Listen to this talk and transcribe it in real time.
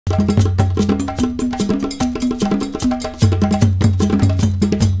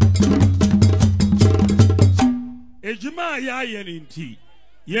Ejuma ya yeninti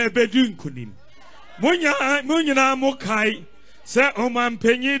ye bedun kunim munyina mokai se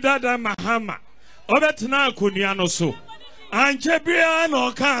omampenyi dada mahama obetena akunia no so anche bia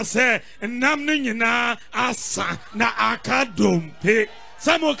no ka se nam no nyina asa na aka dompe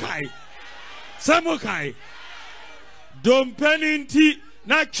samokai dompeninti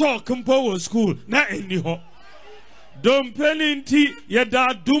na chok mpo wo school na eni ho dompeninti ye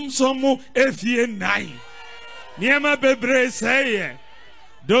da dum somo efie 9 niema bebre say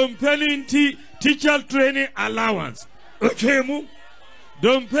dompeninti teacher training allowance okay mu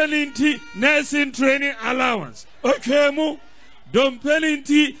dompeninti nursing training allowance okay mu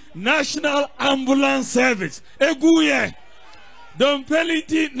dompeninti national ambulance service eguye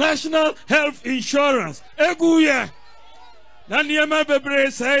dompeninti national health insurance eguye na niema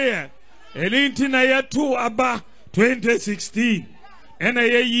bebre say elinti na yetu aba 2016 ena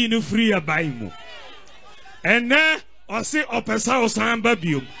ye yi no free abaimu ene osi opesa osamba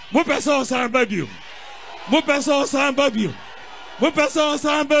biom mo pesa osamba biom mo pesa osamba biom mo pesa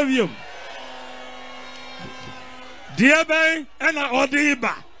osamba biom diaben ena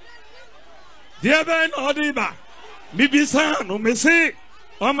odiba mibisa no mesi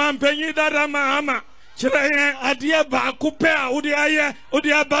o mampenyi dada mahama chire adie ba kupe a odi aye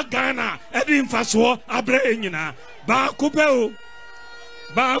odi abagana edi mfaso abre nyina ba kupe o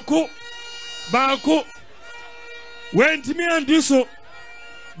ba ku went me and do so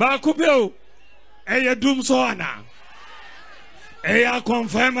bakupeo eye dum so ana eye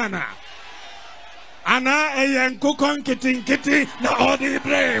confirm ana eye nkokon kiti na odi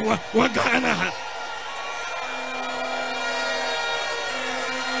bre wa gana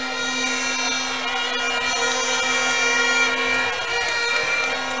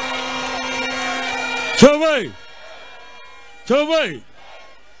Chowai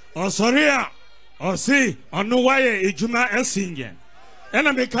osoria osi onu waye ejuma esinye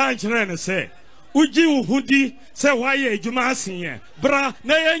ena me kan kire ne se uji uhudi se waye ejuma asinye bra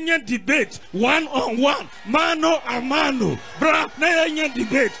na yenye debate 1-on-1 mano a mano bra na yenye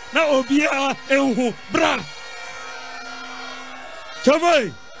debate na obia ehu bra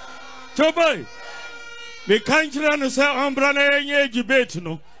chobai me kan kire ne se ombra na yenye debate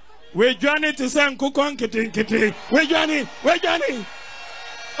no we jani to say nkokon kete we jani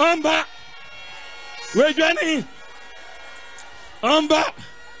omba we Johnny Amba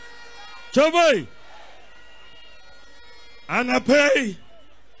Choboy Anapay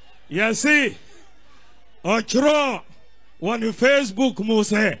Yasi Ochro on Facebook mo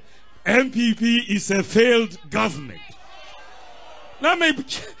say NPP is a failed government. Let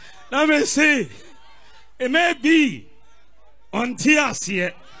me say it may be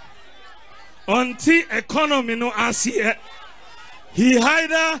until economy no asie. He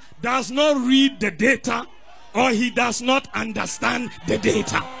either does not read the data or he does not understand the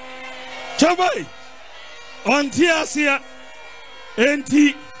data. Choboy, until Asia,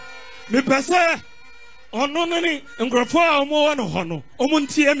 enti me pese ononani ngrofo omo wano hono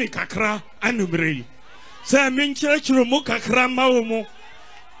omuntie mi kakra anumrei. Say minchechiro mu kakra maomo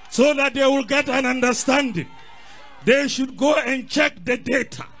so that they will get an understanding. They should go and check the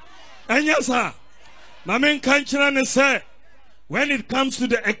data. And yes, sir, Mamin Kanchran say, when it comes to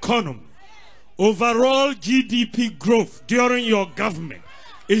the economy, overall GDP growth during your government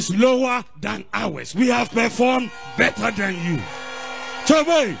is lower than ours. We have performed better than you.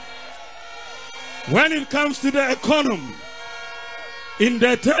 Choboy, when it comes to the economy, in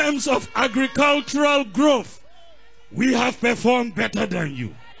the terms of agricultural growth, we have performed better than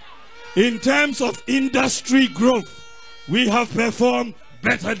you. In terms of industry growth, we have performed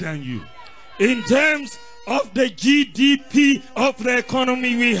better than you. In terms of the GDP of the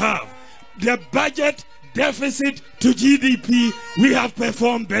economy we have, the budget deficit to GDP, we have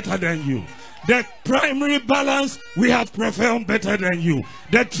performed better than you. The primary balance, we have performed better than you.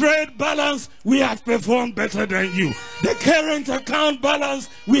 The trade balance, we have performed better than you. The current account balance,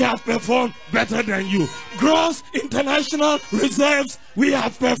 we have performed better than you. Gross international reserves, we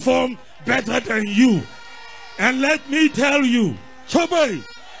have performed better than you. And let me tell you, Choboy,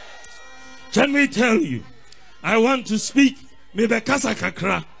 let me tell you, I want to speak maybe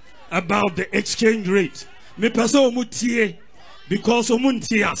Kasakakra about the exchange rate. Me paso mutie because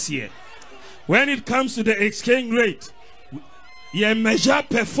omuntiasie. When it comes to the exchange rate, you measure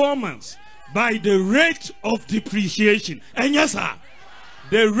performance by the rate of depreciation. And yes, sir,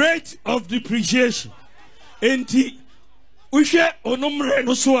 the rate of depreciation. Enti ushe onomre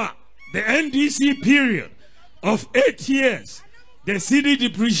no soa, the NDC period of 8 years the cedi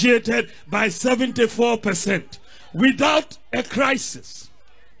depreciated by 74% without a crisis.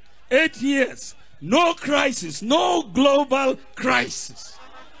 8 years, no crisis, no global crisis,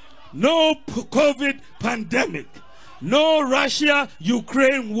 no COVID pandemic, no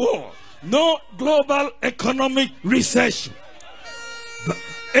Russia-Ukraine war, no global economic recession.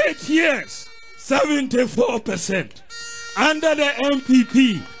 8 years, 74%. Under the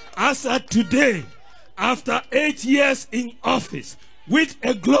NPP, as at today, after 8 years in office, with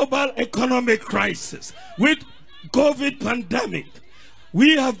a global economic crisis, with COVID pandemic,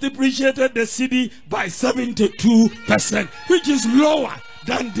 we have depreciated the cedi by 72%, which is lower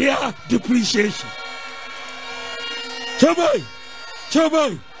than their depreciation. Choboy.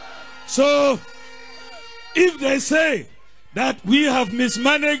 So, if they say that we have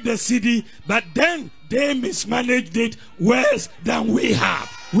mismanaged the cedi, but then they mismanaged it worse than we have,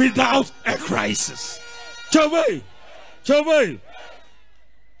 without a crisis. Choboy.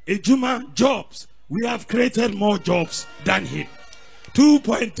 Ejuma jobs. We have created more jobs than him.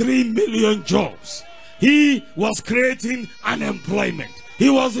 2.3 million jobs. He was creating unemployment. He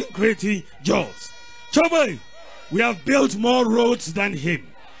wasn't creating jobs. Choboy, we have built more roads than him.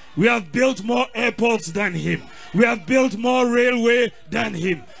 We have built more airports than him. We have built more railway than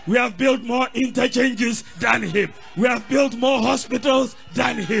him. We have built more interchanges than him. We have built more hospitals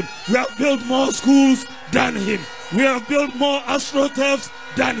than him. We have built more schools than him. We have built more astroturfs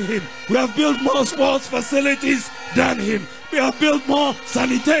than him. We have built more sports facilities than him. We have built more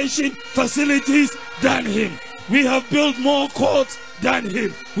sanitation facilities than him. We have built more courts than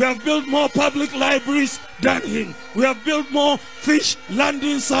him. We have built more public libraries than him. We have built more fish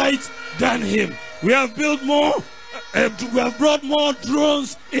landing sites than him. We have built more, we have brought more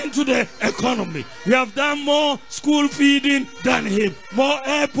drones into the economy. We have done more school feeding than him, more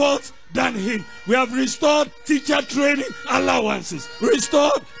airports than him. We have restored teacher training allowances,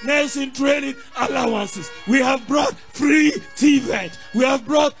 restored nursing training allowances. We have brought free TVET. We have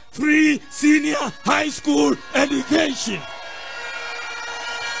brought free senior high school education.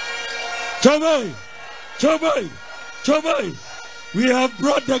 Choboy. We have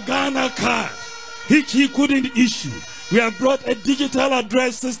brought the Ghana card, which he couldn't issue. We have brought a digital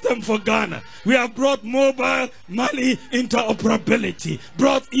address system for Ghana. We have brought mobile money interoperability,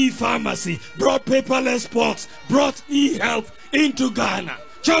 brought e-pharmacy, brought paperless ports, brought e-health into Ghana.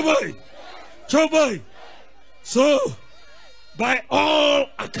 Choboy. So, by all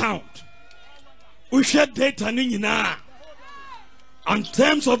account, we should data now on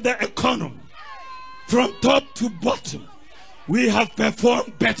terms of the economy, from top to bottom, we have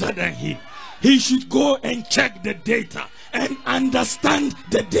performed better than him. He should go and check the data and understand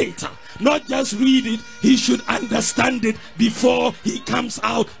the data. Not just read it, he should understand it before he comes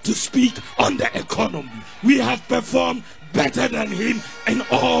out to speak on the economy. We have performed better than him in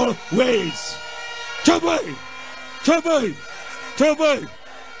all ways. Choboy.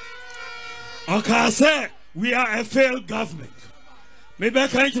 Okay, I say we are a failed government. Maybe I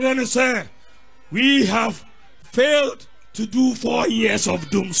can say we have failed to do 4 years of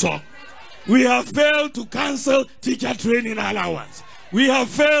doomsday. We have failed to cancel teacher training allowance. We have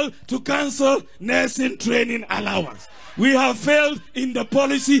failed to cancel nursing training allowance. We have failed in the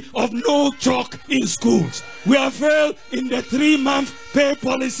policy of no chalk in schools. We have failed in the 3-month pay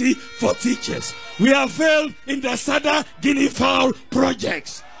policy for teachers. We have failed in the Sada Guinea fowl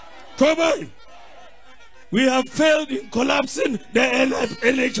projects. Choboy. We have failed in collapsing the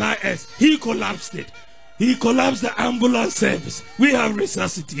NHIS. He collapsed it. He collapsed the ambulance service. We have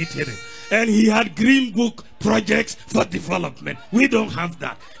resuscitated it. And he had green book projects for development. We don't have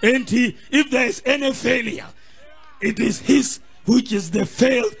that. And if there is any failure, it is his, which is the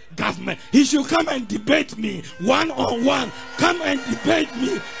failed government. He should come and debate me one-on-one. Come and debate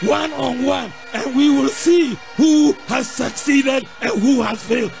me one-on-one. And we will see who has succeeded and who has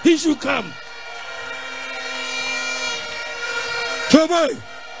failed. He should come. Choboy.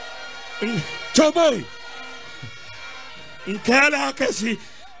 Nkala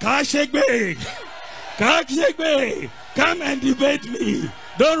Kashegbe, come and debate me.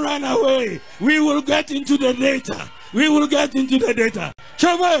 Don't run away. We will get into the data.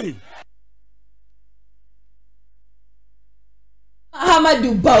 Choboy.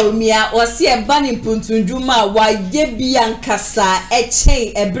 Hamadu Baumia or see a banning puntunduma why ye ankasa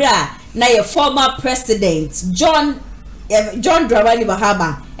eche ebra na your former president John Dramani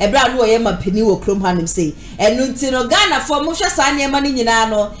Mahama ebra no ye mapeni wo krom hanim sei enu ntino Ghana for mo hwe sa ne ma ni nyina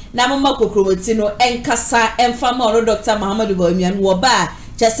no na mama kokromoti no enkasa emfama no Dr. Muhammadu Baumia no wo ba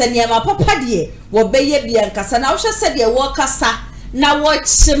chese ne ma papa de wo beye bia enkasa na wo hwe se de wo kasa na wo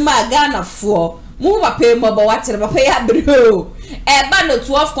chima Ghana for mu papa mo ba watere papa ya bro ba no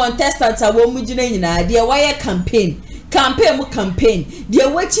 12 contestants a wo mu gina nyina de why campaign the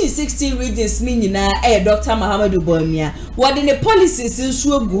watching 16 regions meaning Dr. Muhammadu Bomia what in the policies in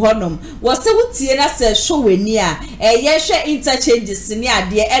sure guhonom was so tie na say show we a share interchanges near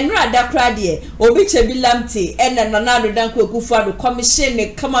dear and rather cradie obi chebi lamte and nanado danko kufuado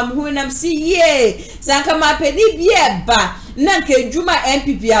commission come on who am see ye sanka ma pedi bia ba nanka edwuma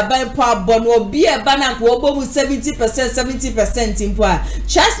NPP aban po abono bia ba nanka wo mu 70% impo a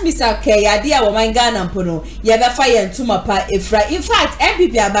trust me sir ke yade a wo man Ghana mpo no ye be fa ye ntuma pa efra in fact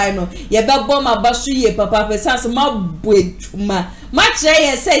NPP aban no ye be bom abaso ye papa pesanse ma boedwuma ma kire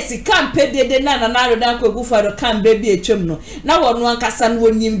ye say sika mpedede na nanado danko kufuado kan be bi etwem no na wono ankasa no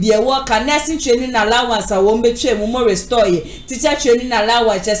wonim bia wo ka nursing training allowance a wo mbetwem mo restore ye teacher training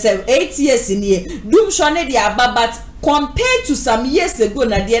allowance say 8 years ni dum shone de ababat compared to some years ago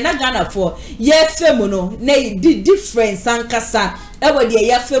na de na Ghana for ye femu no na the difference ankasa e wo de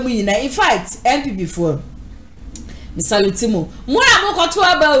ye femu yina in fact NPP for mi salutimo mo na mo koto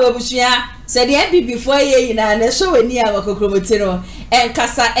aba we bushia se de NPP for ye yina na show we ni a kokromoti no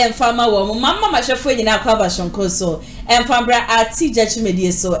enkasa enfama wo mama mahwefo yina akwa shonko so enfambra ati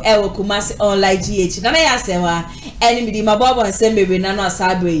judgment so e wo Kumasi online GH na ya sewa eni mi di mabobo nsembebe na no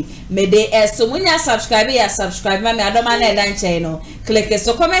asabre me de so munya subscribe ma me adoma na edan channel click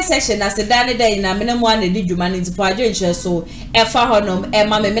so comment section na se dane dey na me mo na di dwuma ni fo adwo nche so e fa honom e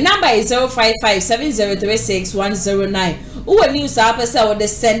ma me number is 0557036109 uwe news apesa wo de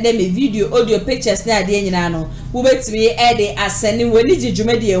send me video audio pictures na ade nyina no wo betimi e de aseni woni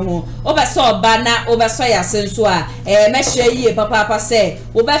jijumade ho obeso oba na obeso ya senso a mehye yie papa say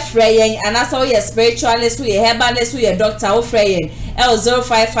wo be frɛ yen anasa wo ye spiritualist wo ye herbalist wo ye doctor wo frɛ yen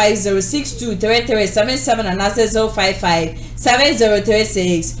L0550623377 anasa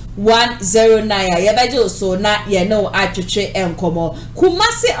 0557036 yebeje so na ye no atwetwe enkomo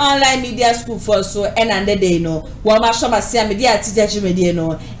Kumasi online media school for so enande dey no wo ma shoma sia media teacher media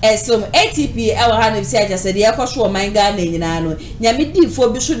no esom ATP e wo ha no sia jase de yakosho man ga na nyina no nyame difo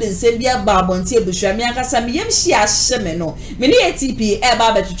bi so de nsem bia babonti ebusua me akasa me yem hia hyeme no me ne ATP e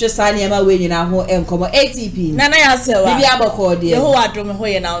ba betwetwe sa ne ma we nyina ho enkomo ATP nana ya sewa bibia bokọ de ho adom ho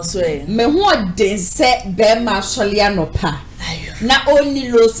ye na so e me ho de se be ma solia no pa na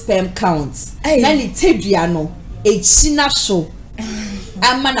only low sperm counts na ni tedua no echina so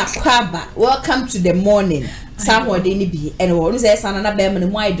amana kwaba welcome to the morning saho de ni bi and wo say sana na be me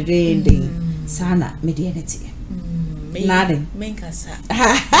mu aidrende sana me de neti nade menkasa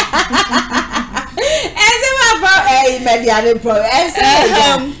mediane pro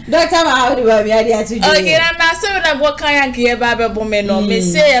Dr. Muhammadu Bomia ati ju okay na so na go kan yank ye ba be bo me no me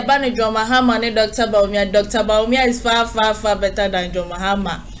say e ba ne John Mahama ne Dr. Bomia is far better than John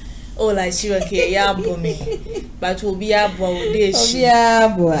Mahama oh like she okay ya bo me but obi abo ode shi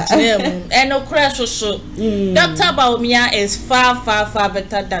obi abo no crash so Dr. Bomia is far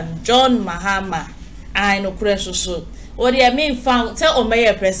better than John Mahama I no crash so what do you mean found tell o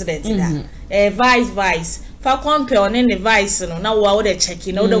mayor president vice fa compare on the vice no na wo de check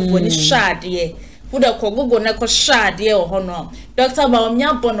no de for ni shade wo de kogogo na ko shade o hono Dr.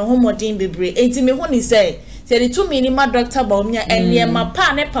 Bomia bono homodin bebre enti me hu ni say the 2 minima Dr. Bomia enye ma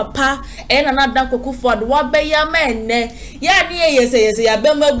pa ne papa na na dan kokufo wa be ya menne ya ni yese ya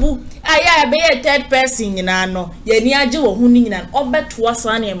be mabu aya be ye third person nyina no ye ni age wo hu ni nyina obeto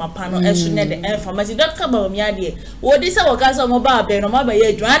asa na ma pa no eso ne de information Dr. Bomia de wo di se wo ka so mo ba be no ma ba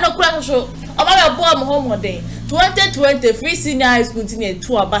ye adwan no kura so o ma be bo mo homoden 2020 free senior high school tine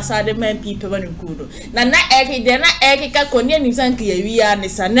to abasade man people when good na eke ka koni ani sanke ye wi ya ne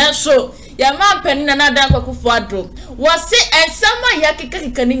sana so ya man pen na dan kwakufo adro wo se ensama ya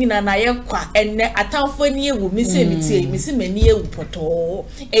keka nyina na ye kwa enne atamfo ni ewu mi se mani ewu poto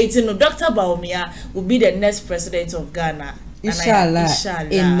eti no Dr. Bomia will be the next president of Ghana. Inshallah.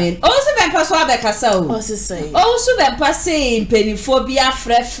 Amen. Also bempa so abekasa o. Also bempa say mpenifobia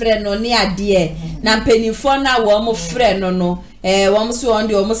frefre no ne ade na mpenifo na wo mo frɛ no no wo mo so on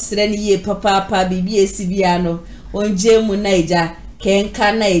de wo mo srɛ ne ye papa bibi esibia no onje mu naija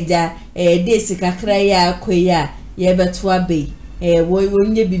kenka naija de sikakra ya akoya ye beto abe wo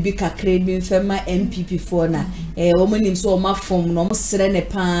nye bibi kakra bi mfema NPP for na wo mo nim so wo mafom no mo srɛ ne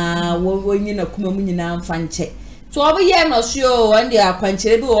pa wo nyina kuma mu nyina mfa nche so obi ye no so and dia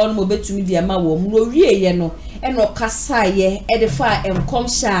kwanchere bi wo no mo betumi dia ma wo mu wie ye no e no kasa ye e de fa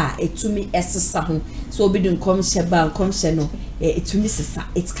enkomsha etumi esesa ho so obi de enkomsha ba enkomsha no etumi sesa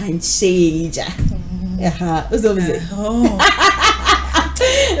it can change ozo bize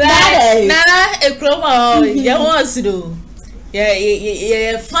na ekroma ye wants do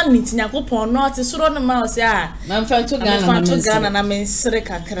fun it Yakupon not to sort of mouse. I'm from to Ghana and I'm in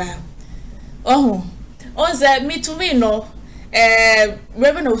Srekakra. Oh, that me to me no,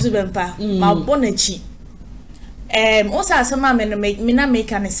 Reverend OWUSU BEMPAH, my bonnechi. Also, some man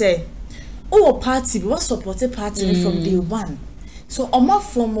make and say, oh, party was supported party from day one. So, I'm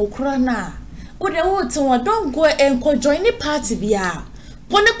off from Okrana. What the water, don't go and join the party. Bia.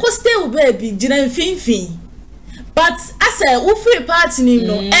 Poneko stay baby, Jinan Fin. But I say, we free party,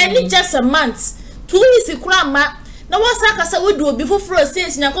 no, and just a month. 2 weeks, grandma. Now, what's that? I would do before first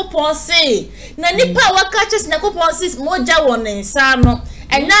says Nakopon say. Nanipa, what catches Nakopon says more Jawan and Sano,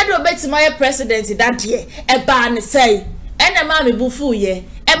 and now bet my president that year, a ban say, and a mammy bufu ye,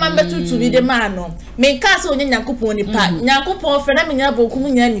 and my better to be the man. Make castle in Nakoponi part, Nakopon for them in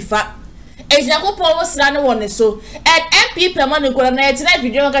Yabokum fat. As Nakopon was running one so, and NPP per money go on there tonight,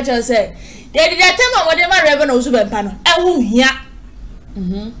 video catch and say, they did that time what my revenue OWUSU BEMPAH. Oh, yeah.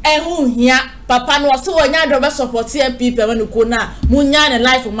 Papa no so nya do be support NPP when ko na munya na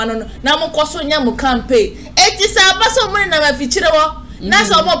life man no na mo koso nya mo campaign eti sa ba so mo na ma fichire wo na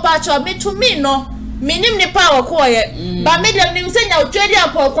so mo pa cho me to me no minim ni pa wo ko ye ba me dem nim se nya otwedi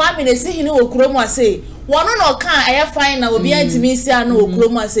apọ kwa me ne si hini wo kuro mu ase wono no kan aye fine na obi antimi si ana wo kuro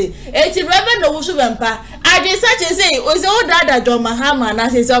mu ase eti Reverend OWUSU BEMPAH I such as say, was all dada John Mahama, and I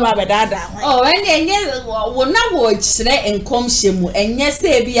say, so about dada. Oh, and yes, will not watch and come shame, and yes,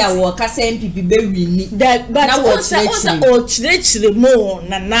 they be a worker, saying NPP baby. That, but I was old literally more,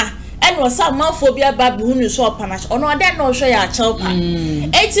 Nana, and was some more phobia baby who you saw panache, or no, I don't know, show your child.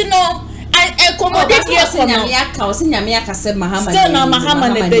 18 no, I accommodate yes, and Yaka, Yaka said Mahama, still no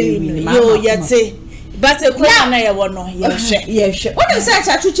Mahama, the baby, you yet say. But a crown I want no, yes, what is such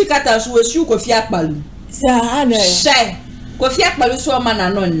a Chuchikatas was you of Yakbalu? Shy, Kofi Akbalu so man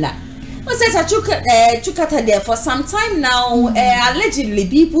anonna. Was says a chukata there for some time now. Allegedly,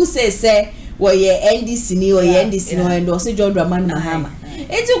 people say, well, ye NDC ni or ye NDC no and also John Dramani Mahama.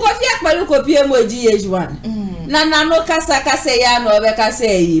 It's Kofi Akbalu kopi GH1. Nana no kasa say ya no beka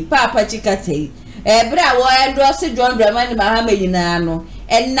say Papa Chikate. Bra wo endorse John Dramani Mahama yinano.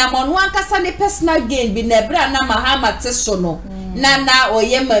 And na mon wan kasa ne personal gain bi na bra na Mahama teso no. Nana or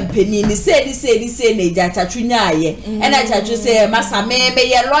Yemen penny, ni say ne jatatunya ye, and I tell you say, Massa may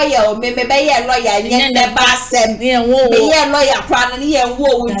be a lawyer or may be a lawyer, and the bassem, be a lawyer, cranny and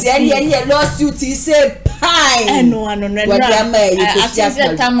woe with any lawsuit, he said, pie, and no one on the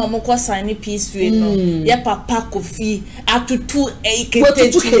time Momoko sign peace with no, ya papa coffee up to 2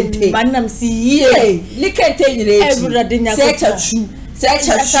 acres, Madam see ye, lick and tell you, every such a true. The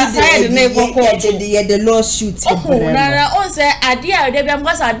lawsuit. Nana, on say, I dear, they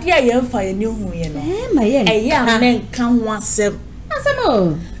was a dear young fire new a young man come once. Ya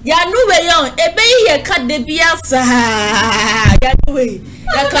no way young, a baby cut the biasa. Ya way.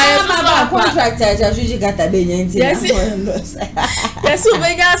 Ya contractor, as you got a billion. Yes, yes, you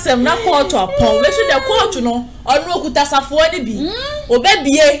may ask them not quarter upon, which is the quarter no, or no good as a 40 be. O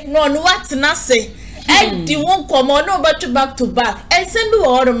baby, no, what not say. And you won't come on no but back to back and send you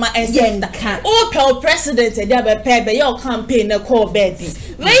order my and oh president and never pay by your campaign a call baby.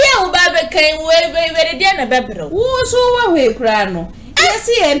 Where you baby came way very dinner baby. Oh, so way crano. Yes,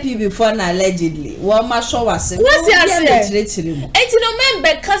 NPP before allegedly. What my show was what's the and you know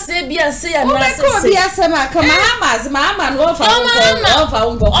member cause they be a say and be a summer come mamma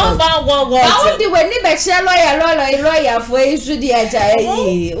lawyer for you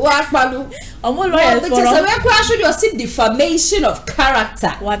defamation of character.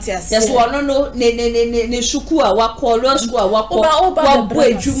 What yes? Yes, one no ne shukua wakolo shukua wako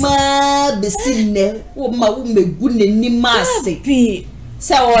juma besine ma umegune ni mase.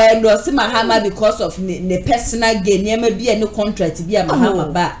 So endorse Mahama because of ne personal gain. Never be any contract be a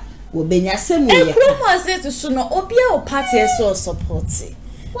Mahama ba. Wo benya semu ye. Promo say to so no obi a party so support.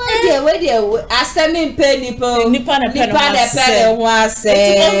 Where there asemi pay nipa na pele wase.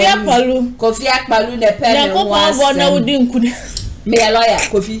 Kofi Akbalu ne pele wase. Na wodi nkude. Me a lawyer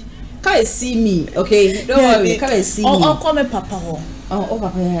Kofi. Come see me, okay? Don't worry, come and see me. Oh, call me Papa ho. Oh,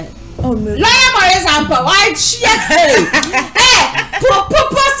 Papa. Oh, no. Lawyer for example, why check hey,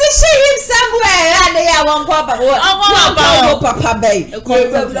 position him somewhere and they are one Papa. Oh, Papa Bay.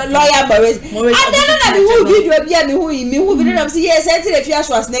 Lawyer Morris. I don't know who did you be and who me who didn't say yes, I said if you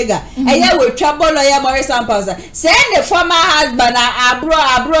was nigga. And yeah, we trouble Lawyer Morris and Pasa. Send the former husband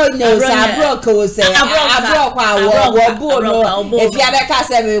abroad news, abroad cause abroad if you have a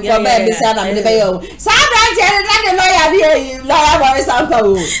castle, we come back beside them the bayo. Sometimes the lawyer Morris and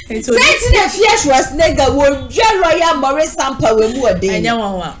Pasa. Sense the fierce was nigga would Lawyer Morris Sampa when you were there.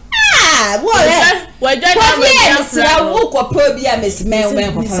 We're just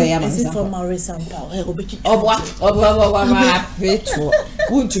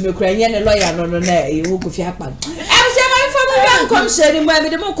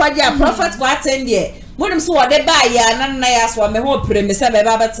When so what they buy ya na ya so me ho premise be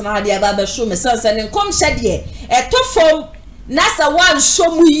ba betena de ba show me sense ne kom hye e to fom na sa wan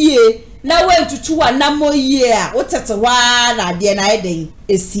show mu yie na wan tutu wa na mo yie a wotete wa na de na eden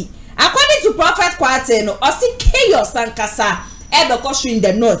esi according to prophet Kwate no o si chaos ankasa e be ko in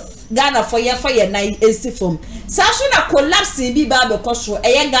the north Ghana for ye na esi fom sa so na collapse bi ba be ko so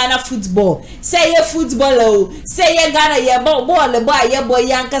e Ghana football say ye football o say ye Ghana ye ball ye boy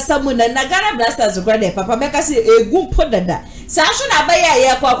yankasa mu na Ghana Blasters go there papa make say egu podada sa so na ba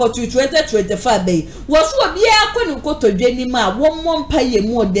ye kwa 2025 be wo so obi akọ ni kotodwe ni ma wo mompa ye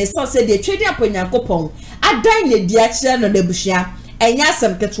mu de so say de twedi aponyankopon adan ne di akire no da buhia enya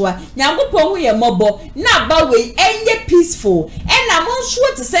asem ketwa nyankopon hu ye mobo na ba we enye peaceful ena mo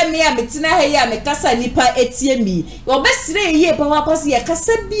nso te se me a metina ha ye a me kasa nipa etie mi obesire ye pa wa kwase ye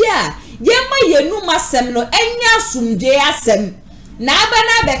kasa bia ye ma ye nu masem no enya asumdwe asem na aba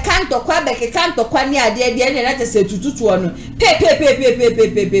na be kanto kwa be kanto kwa ni ade de ne na tese tututu no pe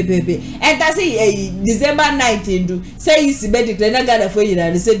and that say December 19 do say is be declare na Ghana for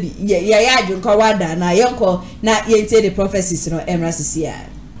yina say bi ya adwon kwa wada na yenko na yente the prophecies no emra sisia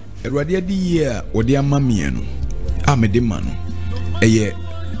Erwade adi ye ode amamie no amede ma no eye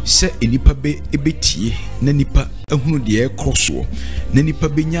se enipa be ebetie na nipa ahunu de ekroso na nipa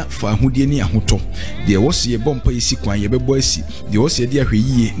benya fa ahudie ne ahoto de wose ye bompa yesi kwan ye bebo asi de wose de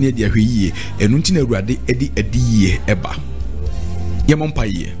ahweyie ne de ahweyie enu nti na Erwade edi adiyie eba ye mompa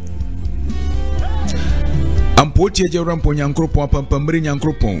ye ampotie je rampo nyankropon apampamre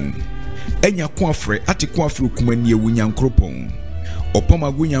nyankropon enya ko afre ate ko afre kumani ewu nyankropon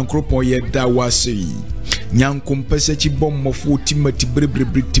opamagu nyankropon ye da wase nyankom pesechi bommofo timati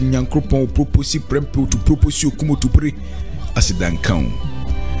brebrebre tim nyankropon proposi prempe to proposi okumoto pre asidankan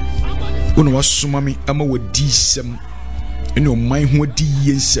wono wasoma me ama wadi sem ene oman ho adi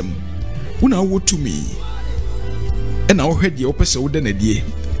yensem wona wotumi ena ohwede opese woda na die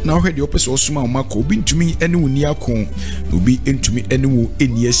na ohwede opese osoma omaka obi ntumi ene woni akon obi ntumi ene wo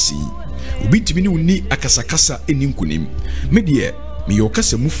eni asi obi ntumi ne woni akasakasa eni nkunim me die me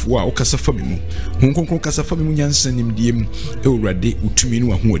yokasa mufu a okasa fa me mu honkonkon kasa fa me mu nyansa nimdiem Ewurade utumi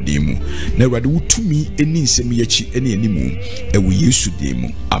no ahoɔden mu na Ewurade utumi eni nsem yachi eni animu ewu Yesu dem mu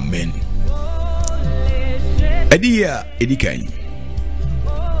amen ediya edikan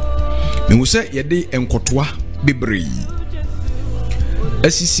me wusa yede enkotoa bebre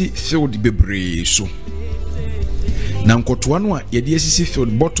asisi field bebre so na nkotoa no a yede asisi field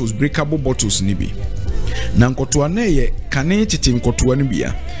bottles breakable bottles ni bi na nkotoa na ye kane tete nkotoa no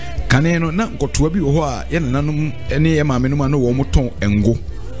bia kane no na nkotoa bi wo ho a ye nananom ene ye maame no ma no wo moton engo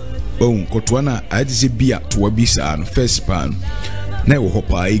o nkotoa na adise bia toa bi saa no first pan na wo ho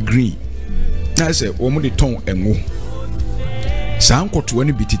pa green na se wo mo de ton engo saa nkotoa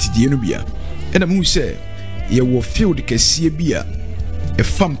no bi titidie no bia ena mu se ye wo field kasie bia e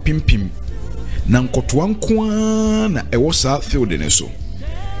fam pimpim na nkotoa nkoa na e wo saa field ne so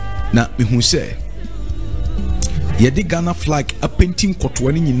na mehu se yedi Ghana flag a painting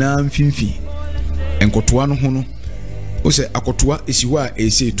kotoa ni nyina mfimfi enkotoa no ho no o se akotoa esiwa a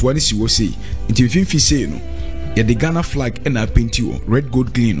ese toa ni siwo sei nti mfimfi sei no yedi Ghana flag na painti wo red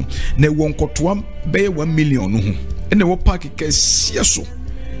gold green no na won kotoa be 1 million no ho na wo park kesie so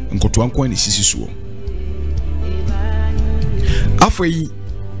enkotoa nko ni sisi so afoi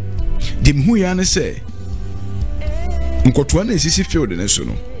dim hu ya ne se enkotoa na sisi field ne so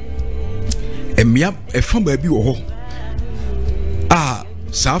no emia efan ba bi wo ho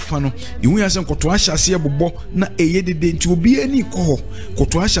safa no ihu ya se nkoto ahyase bobo na eyedede nti obi ani ko ho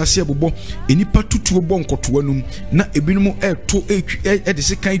koto ahyase bobo enipa tutu bo nkoto anum na ebinum eto de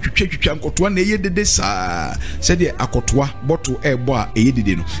se kan twitwa nkoto na eyedede saa se de akotoa bottle ebo a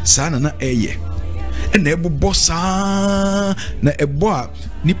eyedede no saa na eye na ebobo saa na ebo a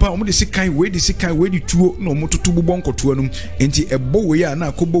nipa omo de se kan we di tuo na omo tutu bobo nkoto anum enti ebo we ya na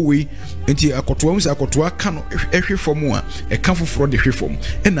akobo we enti akotoa musa akotoa ka no ehwe fom a eka foforo de hwe fom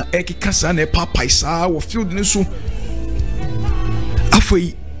na ekeka saa na papai saa wo field ne so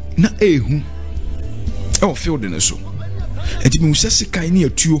afoi na ehu wo field ne so enti mi musa se kan ne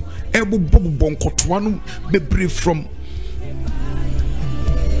atuo ebobo nkotoa no bebre from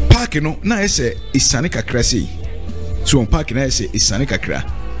park no na ese isane kakra sei so park na ese isane kakra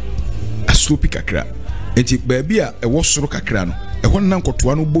aslopi kakra enti baabi a ewo soro kakra no ehon na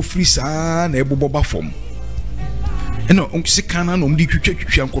nkotoa no bo free saa na ebobo ba fom eno sika na no mdi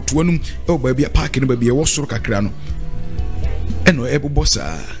twitwa nkotoa num e baabi a park no baabi e wo soro kakra no eno ebobo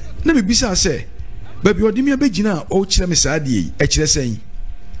saa na me bisa se baabi odimi abegina o kire me saa de e kire sen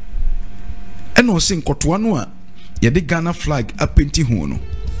eno se nkotoa no a ye de Ghana flag apenti ho no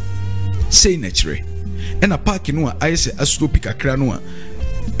sei na kire ena park no a ayese aslopi kakra no a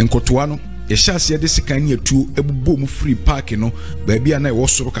nkotoa no ye hyase de sika ne atuo ebubo mu free park no baabi a na e wo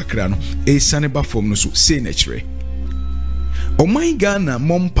soro kakra no e sane ba fom no so sei na kire Oman Ghana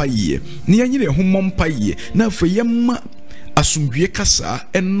mompa ye ni yanyire ho mompa ye na afa yemma asumdue kasa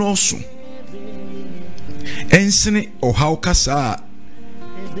enoso ensene ohaw kasa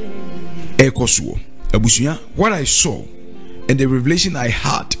ekosuo abusuya what I saw and the revelation I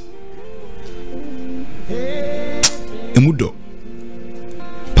had emudo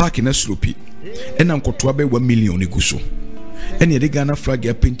park na slopi ena nkotoa be 1 million ekuso ene de Ghana flag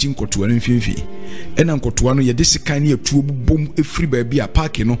ya painting nkotoa no mfimfi ena nkotoa no ye de sikan ne atuo bom efri baabi a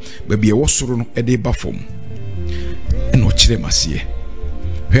park no baabi e wosoro no e de ba fom ena o kire masie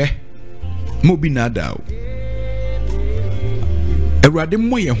mo bi na da o Ewurade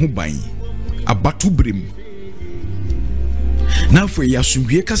mo ye ho ban abatu brem na fo ya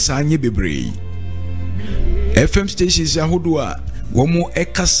sumdue kasa anye bebre FM stations ahodo a womo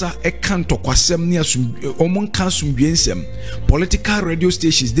ekasa ekanto kwasem ne omon kan sumdue nsem political radio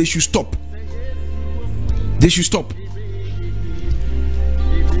stations they should stop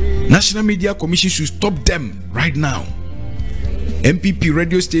National Media Commission should stop them right now. NPP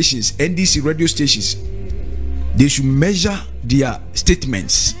radio stations, NDC radio stations, they should measure their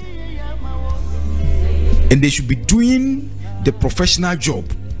statements and they should be doing the professional job.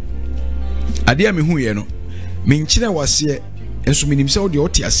 Adia me hu ye no me nkyere wase enso minim se odi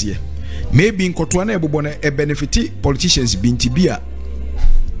oti ase maybe nkotoa na ebobo na e benefit politicians binti bia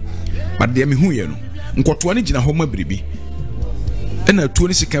but dia me hu ye no nkotoa ne gina ho ma biribi ena tuo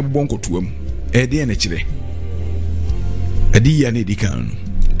ne sika ebobo nkotoa mu e de na kire adi ya ne dikan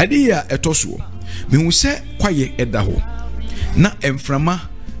adi ya etoso me hu se kwaye eda ho na emframa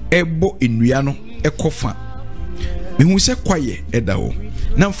ebo enua no ekofa me hu se kwaye eda ho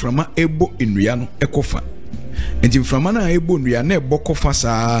na mframa ebo enua no ekofa enti mframa na ebo enua na ebo kofa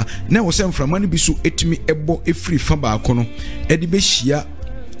saa na wo se mframa no bi so etimi ebo efri fa ba kono edi be hia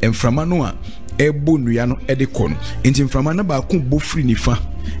mframa no a ebo enua no edi kono enti mframa na ba ko bo fri nifa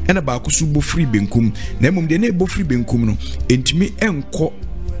ena ba ko so bo fri benkum na mum de na ebo fri benkum no entimi enko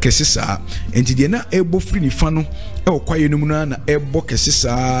kesisa enti de na ebo fri nifa no e okwaye no mu na ebo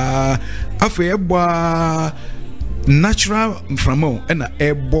kesisa afa ebo natural mframa ena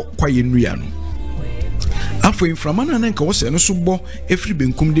ebo kwaye nua no afo mframa na nka wo se no so bo efri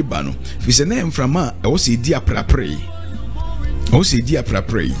benkum de ba no fi se na mframa e wo se di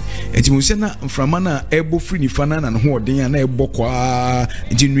aprapre enti mu se na mframa na ebo fri nifa na no ho oden na ebo kwa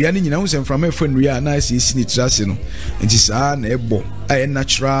enti nua ni nyina wo se mframa efa nua na se isi ni trase no enti saa na ebo a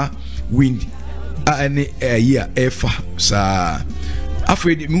natural wind a ne ya efa saa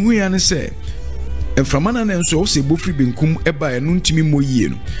afo de mu hu ya ne se mframa na nso wo se bo fri benkum eba eno ntimi moyie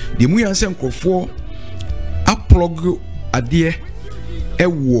no de mu ya se nkofo plug adie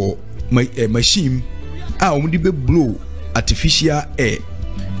ewo machine a omudi be blow artificial air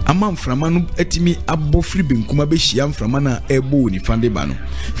ama mframa no etimi abo free benkuma be hia mframa na ebo ni fande ba no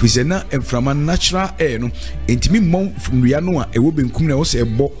fise na mframa natural air no entimi mon nua no a ewo benkum na wo se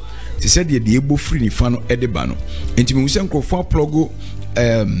ebo se se de ebo free ni fa no ede ba no entimi wuse nkrofo plug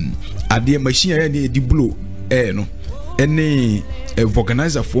adie machine ya de blow air no ene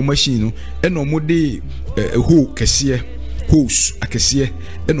organizer for machine no eno mode ho kese hose akese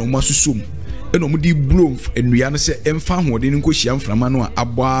eno masusom eno mode blow enua no se emfa hode nko hia mframa no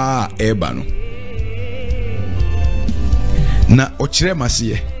aba eba no na okire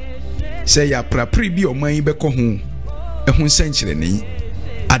mase se ya prapre bi oman be ko ho ehun senkyere ni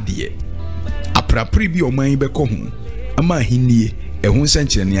ade aprapre bi oman be ko ho ama hinie ehun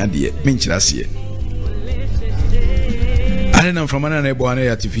senkyere ni ade menkyere ase na mframa na ebo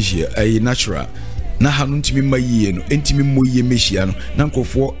na artificial ay natural na hanu ntimi mayiye no entimi moyiye mehia no na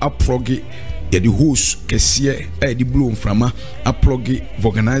nkofo aproge ya di hose kese ay di blow mframa aproge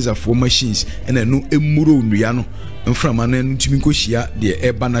organizer for machines na no emuro nua no mframa na ntimi nkohia de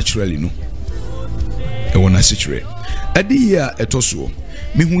eba naturally no e wona secret adi ya etoso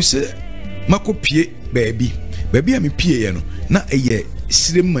mehu se makopie baabi a me pie ye no na eye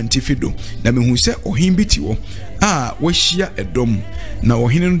sirem mantifido na mehu se ohin biti wo a wahia edom na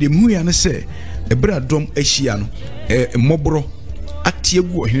ohene no de mu ya ne se ebra dom ahia no mmobro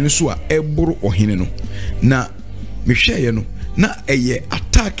atiegu ohene so a eboro ohene no na mehweye no na eye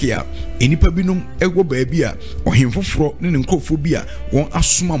attack ya enipa binom ego baabi a ohemfoforo ne nkrofo bi a won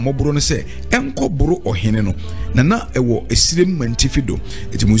asoma moboro no se enkoboro ohene no na ewo esirem mantifido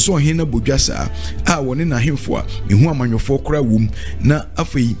etimu so ohene na bodwasa a woni na hemfo a mehu amanyofo kora wum na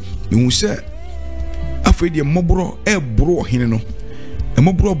afei mehu se afei de moboro eboro ohene no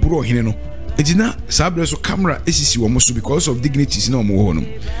emoboro boro ohene no ejina sabre so camera esisi wo so because of dignities na omo ho no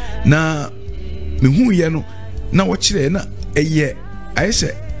na mehu ye no na wo kire na eye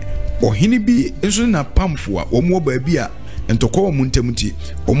ayese ohini bi enso na pamfo a omo ba bi a entokọ omo ntamuti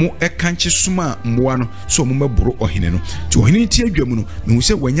omo ekanche suma mboa no so omo maboro ohine no ti ohini ti adwam no mehu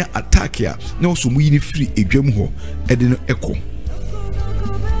se wanya attack a na oso mu yini free adwam ho ede no eko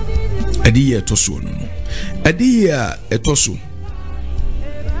adi ye toso no adi ya etoso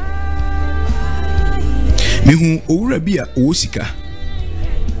mehu owura bi a owosika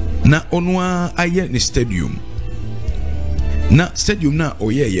na onwa aye ne stadium na stadium na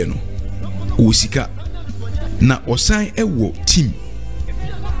oyeye no owosika na osan ewo team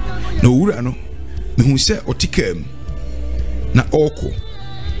na owura no mehu se otikam na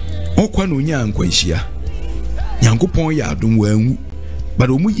okwa na onya ankwanhia Nyankopon ya adom wanwu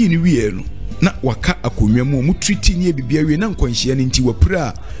bado mu yi ni wie no na waka akonwa mu mu treaty ni bibia wie na nkwanhia ni nti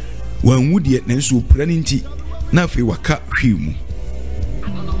wapra wanwu de na nso opra ni nti na afei waka hwemu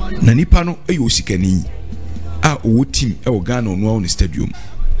na nipa no eyo sikani a owo team e wo Ghana ono no stadium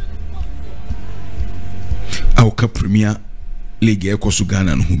a wo ka Premier League e koso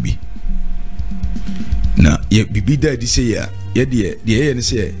Ghana no bi na ye bibida di se ya ye de ne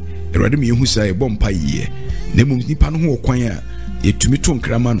se erade me hu sai bompa yie na mum nipa no ho kwan a yetumi to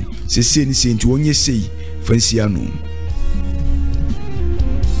nkrama no sese ni se nti wonye sei fansia no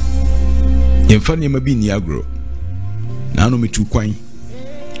yemfa ne ma bi ni agro na no metu kwan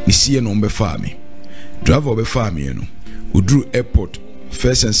ni sie no mbefa me driver obefa me no oduru airport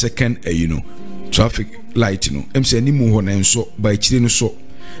first and second traffic light no em se ni mu ho na enso ba chire no so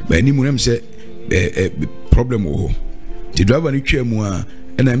ba ni mu em se problem wo ho the driver ni twa mu a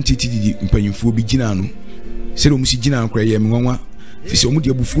na MTTD mpanyimfo bi gina no se do mu si gina akra ye me nwanwa fi se omu de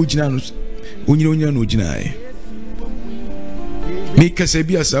abufuo gina no onyina no gina ai me kasa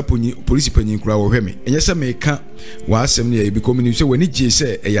bi asa police panyin kura wo hweme enye se me ka wa asem ne ye bi komini se wani je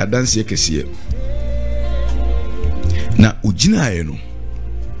se e ya dance ye kese na ugina ai no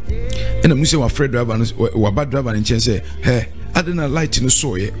ena mu se wa Fred driver no wa bad driver nchen se he adena light no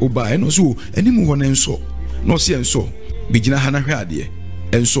so ye oba e no so animu ho na enso no se enso bigina ha na hwe ade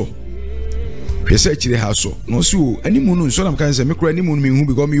enso hwese chire ha so no so animu no nso na kan se me kura animu no me hu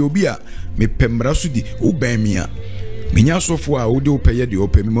because me obi a me pemra so di oban mi a menya sofo a wode opeye de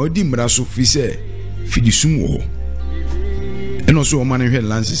opemi ma odi mra so fi se fidi sum wo eno so o man hwe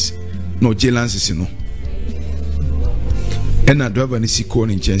lances no je lances no ena driver ni siko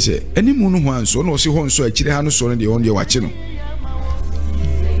ni chense animu no ho anso no se ho nso akire ha no so no de on de wache no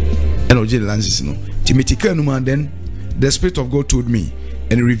eno je lances no timitika no man then the Spirit of God told me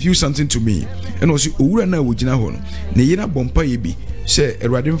and he revealed something to me eno se owura na wogina ho no ne yina bompa ye bi se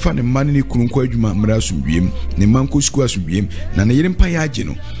erwade mfa ne man ne kunu kwa adwuma mra asumdwem ne man ko sku asumdwem na ne yire mpa ya age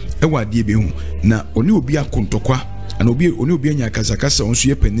no e wade be hu na oni obi akontokwa ana oni obi anya kasakasa onso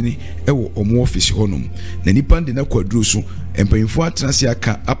ye panini e wo omo office honom na nipa de na kwaduro so empanyimfo atrase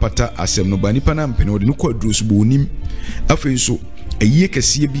aka apata asem no ba nipa na mpene ode no kwaduro so bo onim afei so eyiye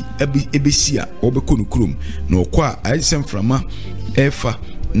kese bi ebesi a obekọ no krom na okwa ayesem frama efa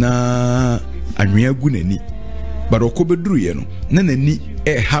na anwea gu nani but okobeduru ye no na nani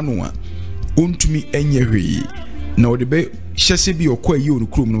hanu a ontumi enye hwee na ode be hyese bi okwa yi onu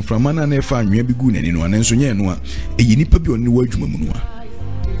krom no frama na efa anwea bi gu nani no anenso nye no a eyi nipa bi onu wadwuma mu no a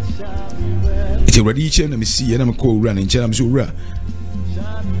ite wadi che na mesi ye na mko owura na nche na mesi owura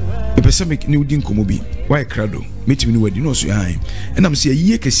epese me ni udi nkomo bi why krado metimi ni wadi no so han na mesi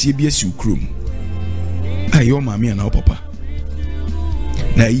ayiye kese bi asi ukrom ayo maami na papa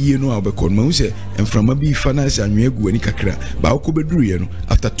na yiye no abekọ no hu se emframa bi finance anwe agu ani kakra ba okobeduru ye no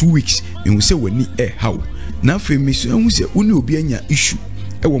after 2 weeks hu se wani how na afemi hu se uni obi anya issue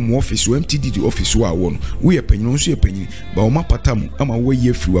e wo mo office wo MTD office wa wo no wo ye panyin nso ye panyin ba wo mapatam ama wo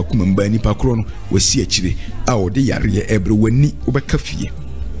ye firi wa kuma mba nipa kro no wasi akire a wo de yare ebre wani wo beka fie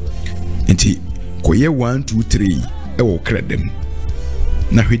enti koye 1 2 3 e wo kredem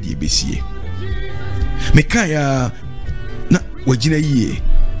na hwedi ebesie meka ya na wagina yie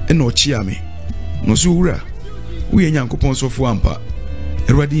ena ochi ame no so wura wo ye Nyankopon sofo ampa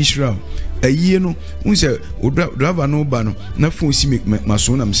erwadi nshira ayie no unse driver no ba no na phone si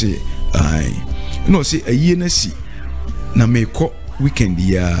maso na mse ai no se ayie na si na meko weekend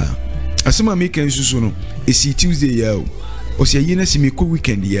ya asema make nsusu no esi Tuesday ya o se yi na si me ko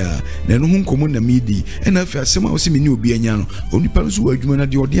weekend ya na no hu nkomo na medi e na afa asem a o se me ni obi anya no onipa no so wa adwuma na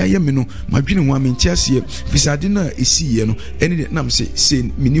de ode aye me no madwene ho amenchi ase fisade na esi ye no ene de nam se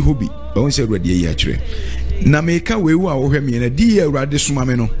me ni hobi ba won se awurade yi akire na me ka wewu a wo hwe me na di ye awurade soma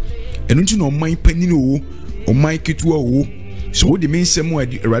me no enu nti no man panini o man ketua o so wo de me nsem a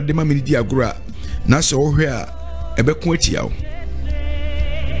awurade ma me di agora na se wo hwe a ebeko atia wo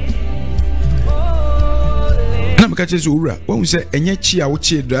na me ka che so wura wo se enye chi a wo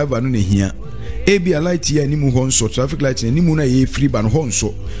chi driver no na hia ebi light ya ni mu honso traffic light ni mu na ye free ban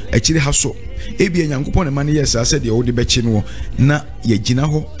honso akire ha so ebi nyankopon na mane yes ase de wo de bechi no na ye gina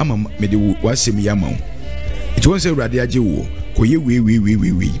ho ama me de wo asem ya ma wo it won say awurade age wo koye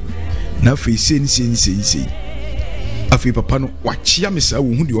we na fe sen afi papa no wachia me sa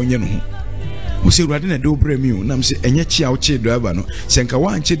wo hu de onye no ho wo se awurade na de obrɛ mi o nam se enye chia wo che driver no senka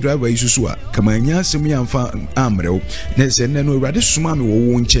wa anche driver isusu a kama anya asem ya mfa amrewo na se ne no awurade soma me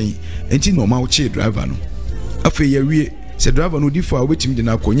wo nchen enti no ma wo che driver no afi ya wie se driver no di fo a wetim de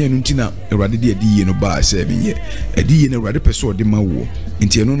na akonya no ntina awurade de adiye no ba se me ye adiye na awurade pese de ma wo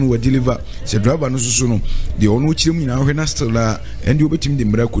enti eno no wa deliver se driver no susu no de ono chirem nyina hwe na still la endi obetim de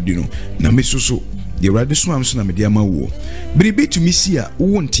mra kodi no na me susu de awurade so am so na me de ama wo biribi tumi si a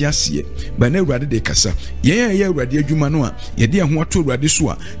wo ntia ase ba na awurade de kasa ye ya awurade adwuma no a ye de ho ato awurade so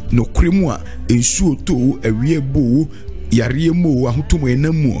a no kremu a ensuo to awie bo yare mo ahotomo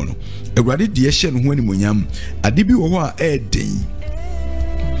enamu no awurade de ye hye no ho animonyam ade bi wo ho a eden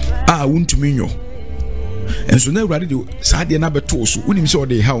a wontumi nyo enso na awurade de saade na beto so unim se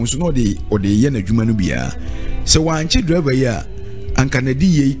ode ha enso na ode ye na adwuma no bia se wanche driver ya anka na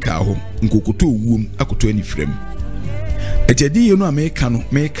di ye ka ho nkokoto owuom akoto ani frem etedi ye no a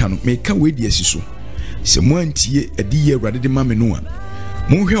meka we di asiso se mo antie adi ye awurade de mame no a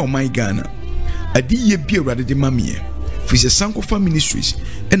mo hwe o my Ghana adi ye bi awurade de mame ye fise sankofa ministries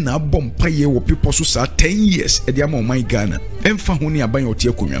na abom paye wo people so sa 10 years e de ama o my Ghana emfa ho ne aban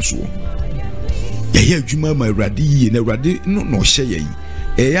otie konwa so ye adwuma ma awurade ye na awurade no hye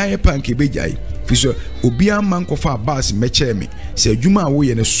ye ye panke bejai fise obi aman kofa bas meche me se adwuma a wo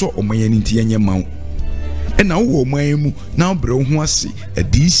ye ne so oman nti yenye mawo na wo oman mu na obre ho ase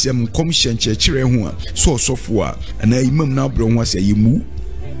adisem commission chekire ho a so osofo a na imam na obre ho ase yemu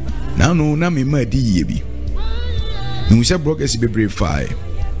na no na me ma di ye bi me se brokers bebre fai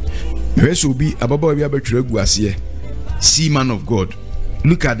me so bi ababa bi abetwere gu ase see man of God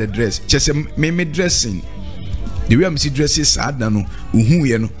look at the dress chese me dressing the way I'm see dresses sad na no uhu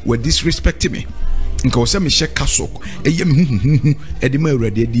ye no we disrespect me nka wo se me hye kasok eye me hu e de ma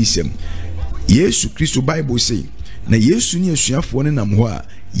awurade adisem Yesu Kristo Bible say na Yesu ni asuafo ne nam ho a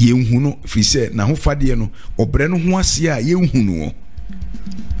ye hu no fi se na ho fade no obre no ho ase a ye hu no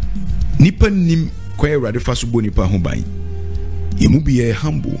nipa nim kwa awurade fa so bo nipa ho ban ye mu bi ye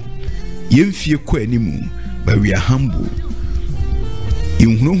humble ye mfie kwa animu ba we are humble ye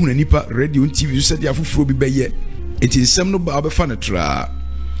hu no nipa radio TV so de afoforo bi beye enti nsem no ba obefa na tra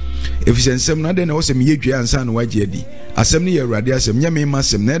efise nsem na de na wo se me yedwa ansa na waje adi asem ne ye awurade asem nya me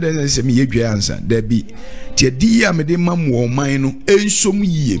masem na de se me yedwa ansa da bi tie di ya me de mamu man no ensom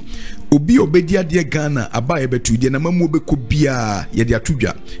yie obi obedi ade Ghana aba ye betu de na mamu obeko bia ye de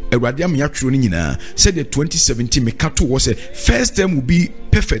atodwa awurade am ya tworo ni nyina said the 2017 me kato was a first term will be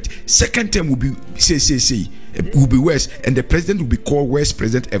perfect, second term will be say will be worse, and the president will be called worst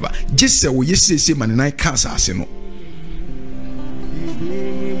president ever. Just say we say man and I cancer aseno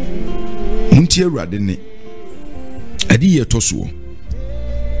muntie awurade ne adi ye toso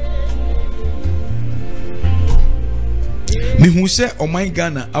me hu se o my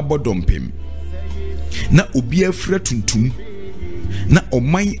Ghana abodompem na obi afra tuntum na o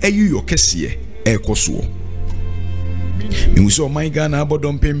man ayuyo kese ekoso me hu se o my Ghana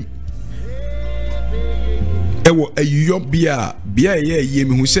abodompem ewo ayuyo bia ye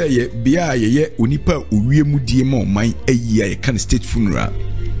me hu se ye bia ye onipa owie mu die ma o man ayi ye kan state funeral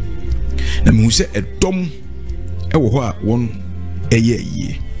na me hu se edom ewo ho a won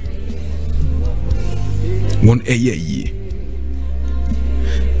eye ye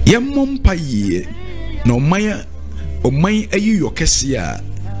yemmom paye na oman ayi kese a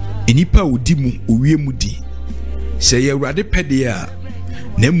enipa odi mu owie mu di se ye awurade pede a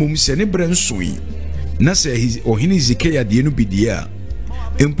na mmom se ne brensoi na se ohini Zikaya de no bidia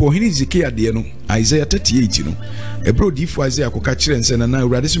empo ohini Zikaya de no Isaiah 38 no ebro di fu Isaiah akoka kire nse na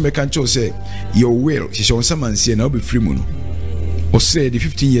awurade so meka nche se your will hye on samanse na obe free mu no o say the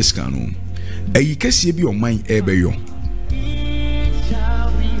 15 years kan no ayi kese bi oman ebeyo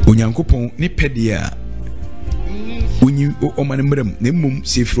onyankopon ni pede a onyi oman mrem na mmom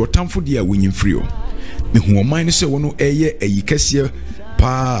se firi otamfo de a wonyi firi o me hu oman no se wono eye ayi kese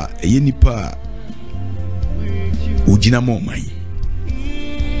pa eye nipa ogina mo oman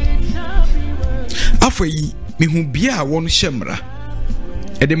afei me hu bia wono hyemra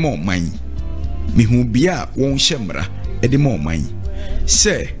ede mo oman me hu bia won hyemra ede mo oman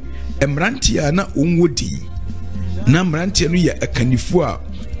se emrantia na onwodi na mrantia no ye akanifo a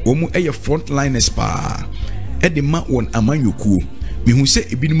womu eye frontliners pa ede ma won amanyokuo me hu se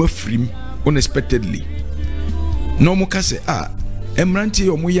ebinuma frim unexpectedly no mo ka se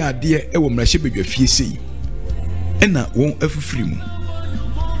emrantia omo ya ade e wo mrahye bedwafie sei ena won afufiri mu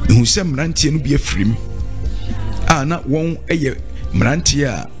me hu se mrantia no bi afrim na won eye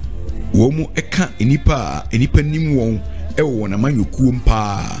mrantia womu eka enipa nim won ewo won amanyokuo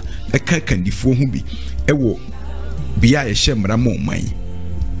mpa eka kandifo hu bi ewo bia ye hyemra mo man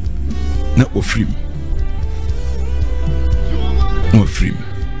na ofrim no ofrim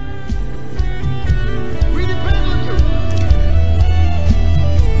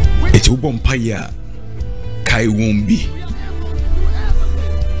eti wo mpaya kai won bi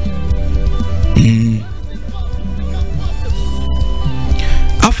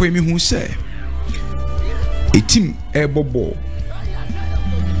afo mi hu se etim ebobo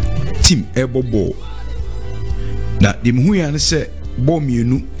na de hu ya ne se ball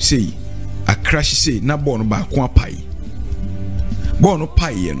mienu sei a crash sei na ball no ba ko apai ball no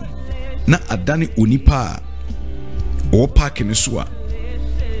pai ye no na adane onipa o park ne so a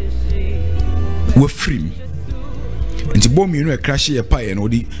wo frim nti ball mienu e crash ye pai no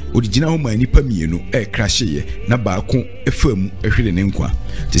odi gina ho ma nipa mienu e crash ye na ba ko efamu ehwede ne nkwa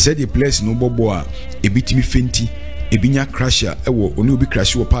ti said the place no bobo a ebitimi fenti ebinya crasher ewo oni obi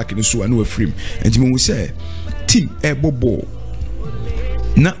crash wo park ne so a no afrim nti mo say team bobo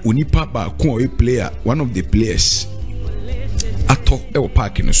na onipa ba ko a player one of the players ato ewo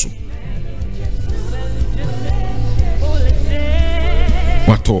park ne so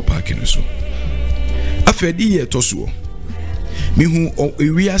wato park ne so afedi ye to so me hu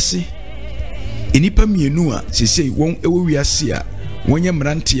ewiase enipa mienu a sesei won ewo wiase a wonye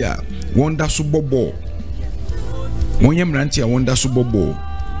mranti a wonda so bobo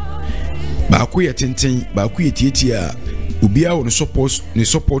ba ko ye tenten ba ko ye tieti a obia wo no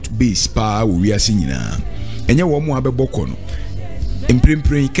support base pa wo wiase nyina enye wo mo abeboko no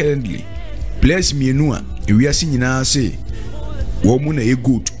imprempren currently players mienu a wiase nyina se wo mo na e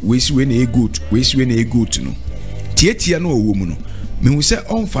good wesi we na e good no tietia no wo mu no me hu se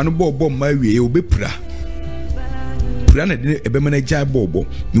onfa no bobo ma wie obepra na de ebemana jai bobo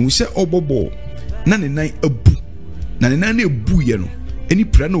me hu se obobo na ne nan abu na ne nan ebu ye no eni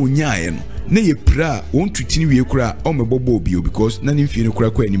pra na onya ye no na ye pra won twitini wie kura o me bobo bio because na ne mfie no kura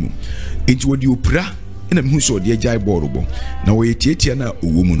kwa animu enti wodi opra na me hu so de jai bobo na wo ye tietia na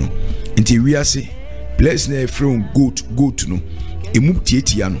owo mu no enti wiase place na from goat no emu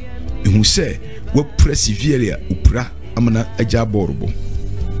tietia no me hu se wo persevere opra amana aja bobo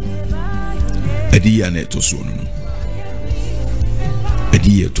edi ya na to so no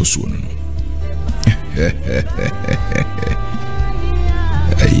edi ya to so no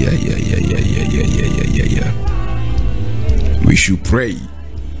we should pray.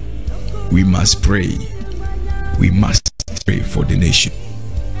 We must pray. We must pray for the nation.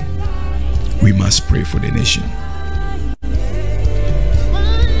 We must pray for the nation.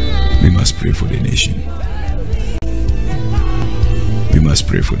 We must pray for the nation. We must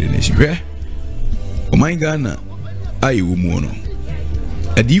pray for the nation. Where? Oh my God, I woman.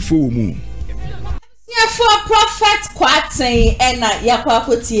 Adifo woman. For prophet kwaten ena yakwa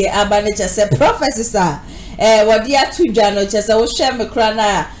kotie abane chese prophecies wodi atudwa no chese wo hwe me kra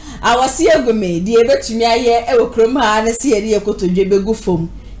na awase agume die betumi aye e wo krom ha na se ye ekotodwe begu fom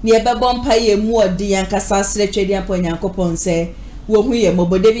ne ebebo mpa ye mu odi yankasa sre twedi apo nyankopon se wo hu ye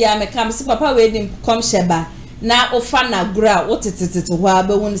mobode bia me kam se papa we dim kom sheba na ofa na gra wo teteteto ho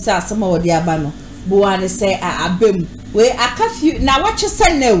abewun se asema wodi aba no bo ane se abem we akafi na wache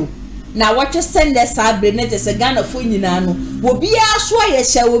senew na wache sende sabre ne tese Ghana fo nyina no obi a so ye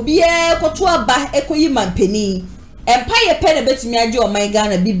hye obi e koto aba ekoyi mampeni empa ye pene betimi age o my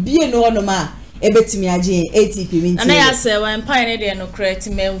Ghana bibie no hono ma ebetimi age ATP minti ana ya se wa empa ne de no correct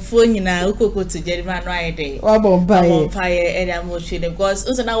memfo nyina ukokoto jerima no ayede wa bompa ye area mo hwe because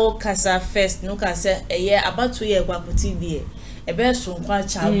unse na wo kasa first no kasa eye abatu ye kwakoti die ebe so nkwa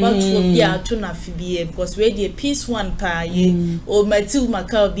cha batu bia to na fibie because we dey peace one pa ye o matiu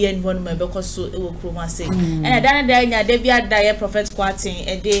maka bia ni hono mebe koso e wo Kumasi and dan nya de bia da ye prophet kwatin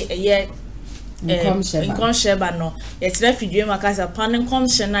e de ye Nkomsheba no yetre fidwe makasa pan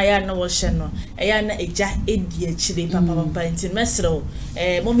nkomhye na ya na wo hye no eya na eja edi akire papa nti mesrew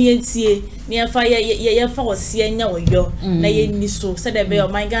momi entie ne yafa yefa wose anya woyo na yenni so se de be o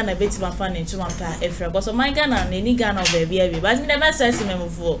my Ghana betima fa ne ntuma pa efre because o my Ghana na ni Ghana obaby abi but me never say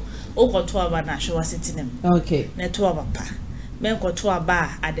memfo o koto aba na hwe wasetinem okay na to aba pa men koto aba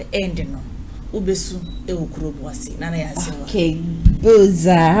at the end no ubesu ewukrobu wase na yase wa okay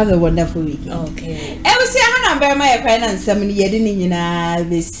Buza, have a wonderful weekend. Okay. See how number my finance some year nyina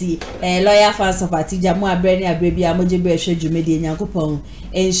besi lawyer fans of Atija mo abrani abrebi amoje be hwe dwumedi Nyankopon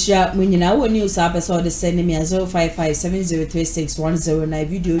ensha mo nyina wo news episode send me 0557036109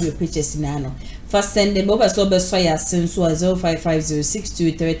 video your pictures na no first send them over so be so ya senso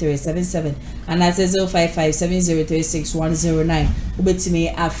 0550623377 and as 0557036109 ubetimi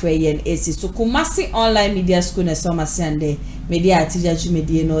afreyen esi so Kumasi online media school na so masande media atija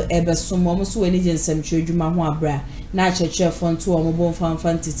jumedie no ebe somo so wani jensam twedwuma ho abra na cheche fonto o mo bon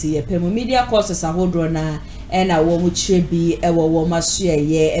fanfantiti ye pemu media courses ahodro na na wo mu kire bi ewo wo masoe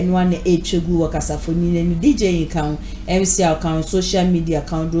ye enwa na etwegu wakasafoni ni DJ account MC account social media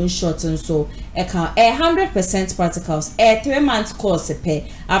account drone shot and so account 100% practicals 3-month course pay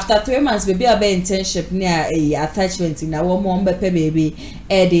after 3 months baby abe internship near attachment na wo mo mbepe baby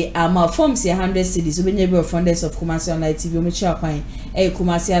the amount forms 100 cedis obenye be founders of Kumasi online TV o mechi akwan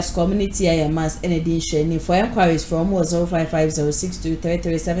Kumasi as community mass energy share for inquiries from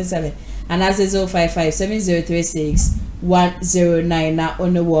 0550623377 and as 0557036109 na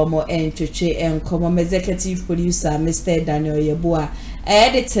onowomo entwetwe enkomo executive producer Mr. Daniel Yeboa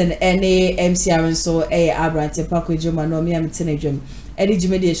editing any MCR so Abrante Pako Joma no me am tenedwem edi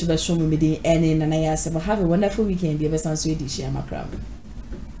jumedi shoba shomu medi ene na yase have a wonderful weekend. You best on Swedish Makram.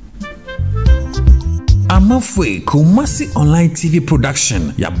 Amafwe Kumasi online TV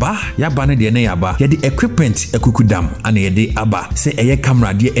production yaba ne de ne yaba ye de equipment ekukudam ana ye de aba se eye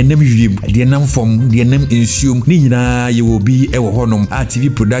camera de enam wiem de nam fom de enam ensuom ni nyina ye wo bi e wo honom a TV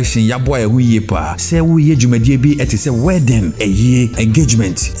production yabo a hu ye pa se wo ye dwumadie bi etese wedding eye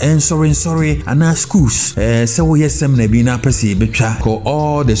engagement and sorry ana schools se wo ye seminar bi na pese betwa ko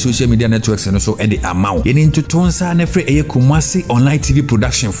all the social media networks no so e de amaw ye ni ntotonsa na fre eye Kumasi online TV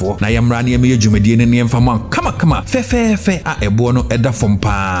production for na yamra na ye dwumadie ne Kama fe a ebo no eda from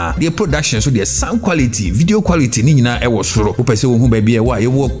pa the production so the sound quality video quality ni nyina e wo soro wo pese wo hu ba bia wa ye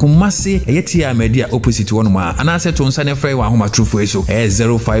wo Kumasi eyetia media opposite one ma ana se to nsa ne frɛ wa homa true so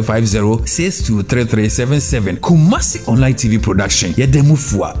 0550623377 Kumasi online TV production ye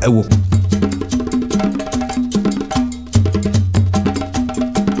demufua e wo